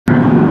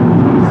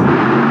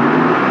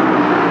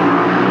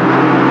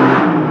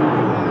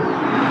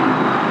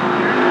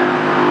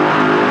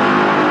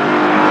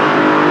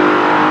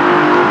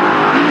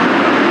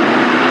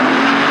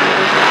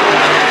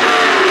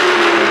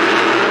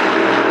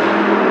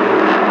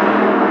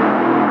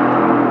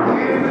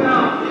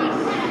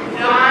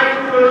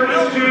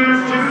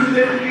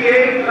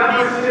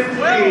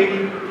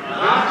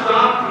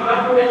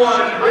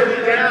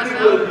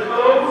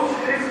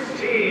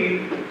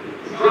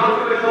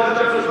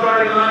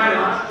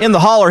In the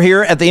hauler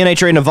here at the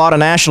NHRA Nevada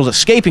Nationals,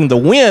 escaping the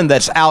wind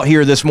that's out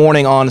here this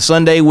morning on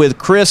Sunday with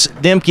Chris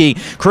Demke.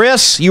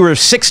 Chris, you were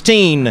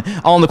 16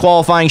 on the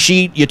qualifying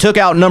sheet. You took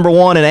out number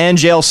 1 in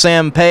Angelle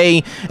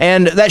Sampey,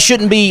 and that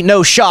shouldn't be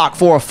no shock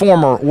for a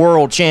former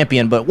world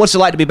champion. But what's it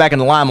like to be back in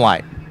the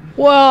limelight?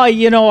 Well,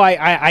 you know,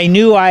 I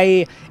knew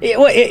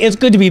it's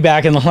good to be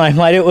back in the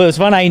limelight. It was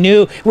fun. I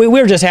knew we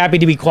were just happy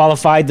to be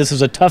qualified. This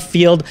is a tough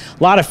field,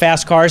 a lot of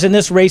fast cars, and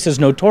this race is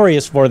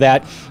notorious for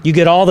that. You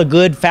get all the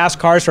good fast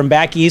cars from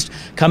back east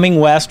coming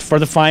west for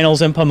the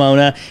finals in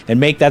Pomona and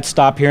make that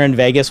stop here in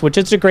Vegas, which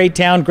is a great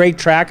town, great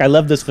track. I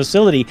love this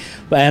facility.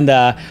 And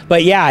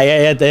but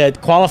yeah, the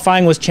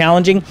qualifying was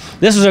challenging.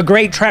 This is a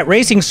great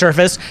racing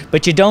surface,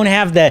 but you don't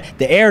have the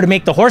air to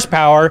make the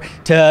horsepower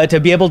to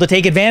be able to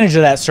take advantage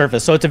of that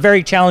surface. So it's a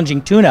very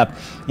challenging tune-up,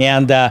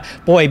 and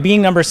boy,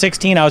 being number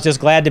 16, I was just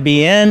glad to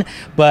be in.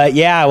 But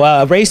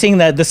yeah, racing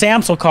the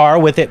Sampsell car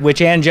with it,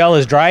 which Angelle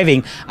is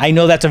driving, I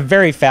know that's a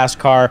very fast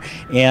car,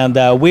 and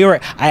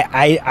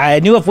I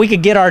knew if we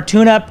could get our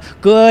tune-up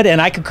good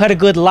and I could cut a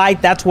good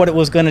light, that's what it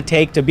was going to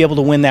take to be able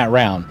to win that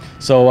round.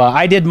 So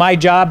I did my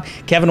job.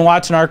 Kevin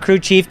Watson, our crew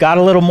chief, got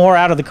a little more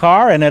out of the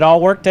car, and it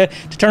all worked to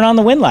turn on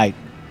the wind light.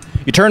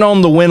 You turn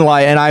on the wind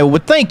light, and I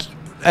would think,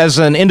 as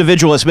an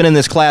individual that's been in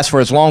this class for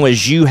as long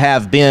as you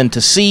have been, to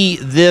see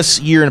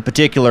this year in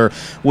particular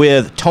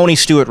with Tony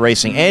Stewart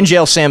Racing,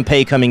 Angelle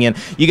Sampey coming in,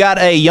 you got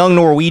a young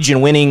Norwegian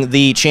winning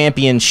the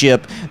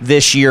championship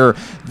this year,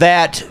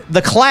 that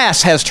the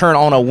class has turned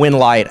on a wind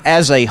light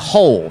as a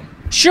whole.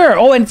 Sure.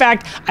 Oh, in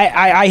fact,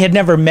 I had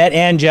never met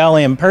Angelle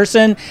in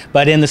person,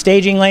 but in the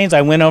staging lanes,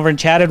 I went over and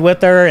chatted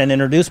with her and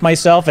introduced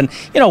myself and,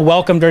 you know,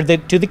 welcomed her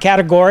to the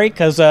category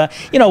because,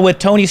 you know, with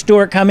Tony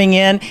Stewart coming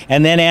in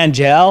and then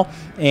Angelle,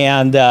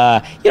 and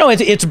you know,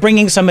 it's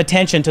bringing some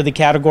attention to the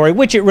category,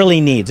 which it really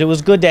needs.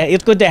 It's good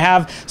to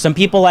have some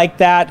people like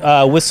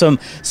that with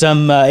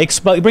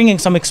bringing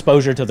some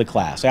exposure to the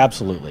class.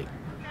 Absolutely.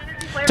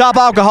 Top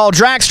Alcohol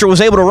Dragster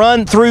was able to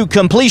run through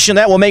completion.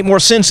 That will make more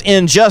sense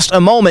in just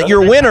a moment.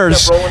 Your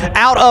winners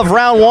out of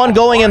round 1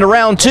 going into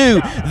round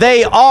 2,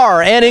 they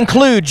are and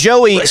include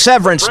Joey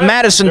Severance,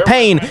 Madison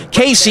Payne,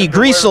 Casey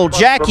Griesel,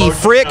 Jackie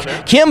Frick,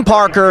 Kim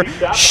Parker,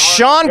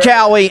 Sean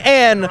Cowie,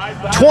 and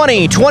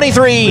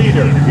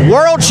 2023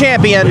 world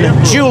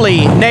champion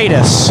Julie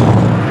Natus.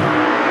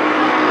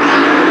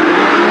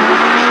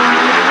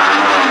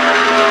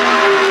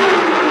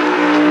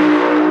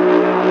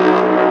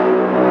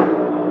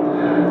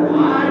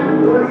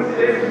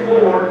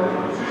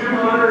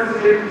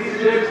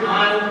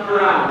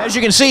 As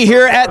you can see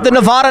here at the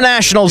Nevada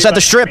Nationals at the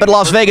Strip at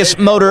Las Vegas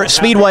Motor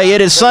Speedway, it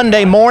is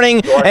Sunday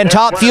morning and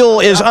Top Fuel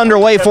is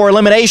underway for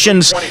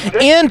eliminations.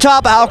 In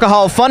Top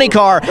Alcohol Funny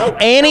Car,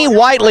 Annie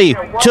Whiteley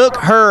took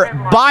her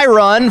bye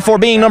run for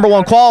being number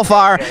 1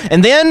 qualifier,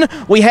 and then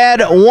we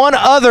had one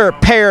other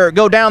pair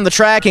go down the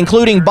track,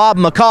 including Bob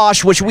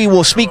McCosh, which we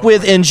will speak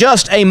with in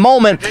just a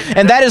moment,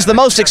 and that is the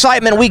most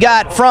excitement we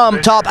got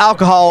from Top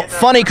Alcohol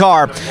Funny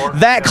Car.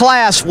 That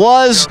class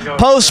was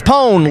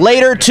postponed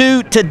later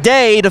to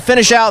today to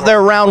finish out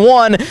their round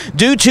 1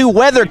 due to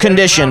weather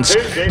conditions.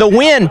 The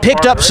wind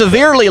picked up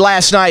severely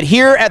last night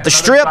here at the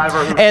Strip,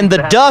 and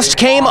the dust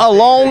came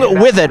along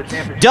with it.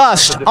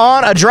 Dust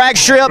on a drag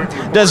strip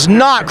does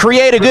not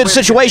create a good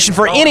situation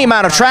for any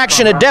amount of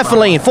traction, and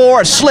definitely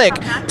for a slick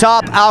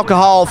Top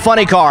Alcohol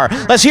Funny Car.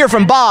 Let's hear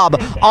from Bob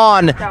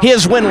on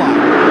his win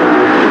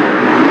line.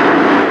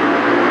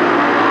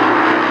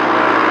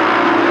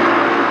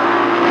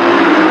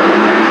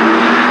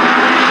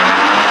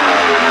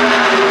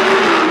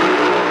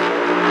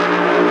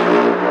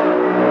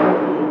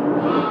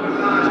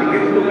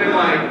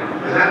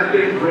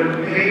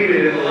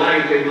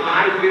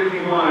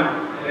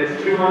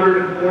 It's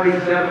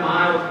 247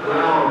 miles per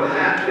hour, but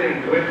that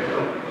thing went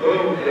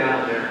boom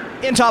down there.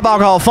 In Top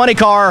Alcohol Funny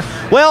Car,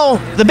 well,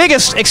 the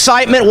biggest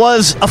excitement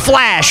was a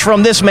flash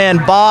from this man,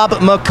 Bob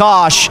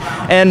McCosh.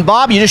 And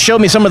Bob, you just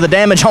showed me some of the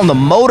damage on the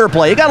motor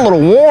plate. It got a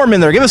little warm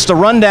in there. Give us the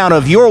rundown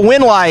of your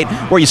wind light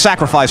where you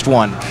sacrificed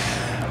one.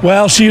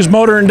 Well, she was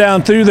motoring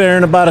down through there,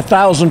 and about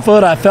 1,000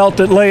 foot, I felt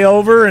it lay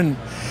over, and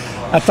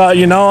I thought,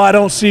 you know, I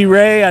don't see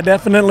Ray. I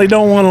definitely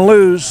don't want to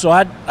lose. So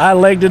I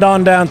legged it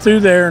on down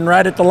through there, and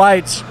right at the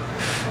lights,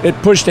 it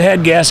pushed the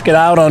head gasket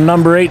out on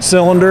number 8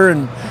 cylinder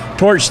and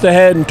torched the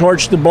head and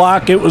torched the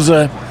block. It was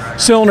a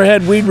cylinder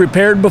head we'd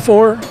repaired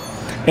before,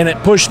 and it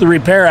pushed the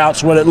repair out,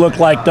 so what it looked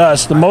like to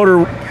us. The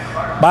motor,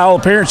 by all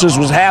appearances,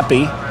 was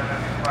happy.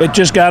 It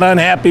just got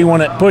unhappy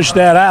when it pushed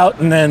that out,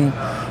 and then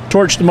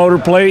torched the motor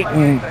plate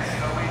and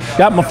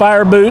got my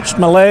fire boots,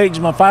 my legs,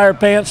 my fire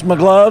pants, my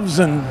gloves,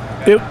 and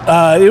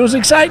it was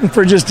exciting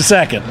for just a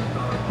second.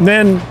 And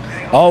then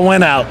all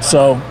went out,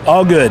 so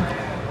all good.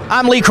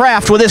 I'm Lee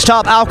Kraft with this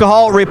Top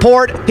Alcohol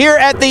report here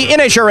at the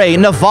NHRA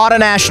Nevada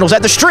Nationals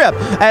at the Strip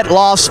at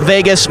Las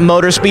Vegas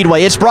Motor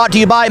Speedway. It's brought to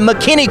you by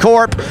McKinney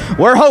Corp.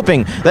 We're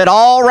hoping that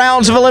all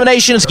rounds of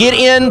eliminations get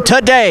in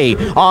today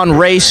on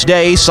race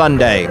day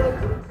Sunday.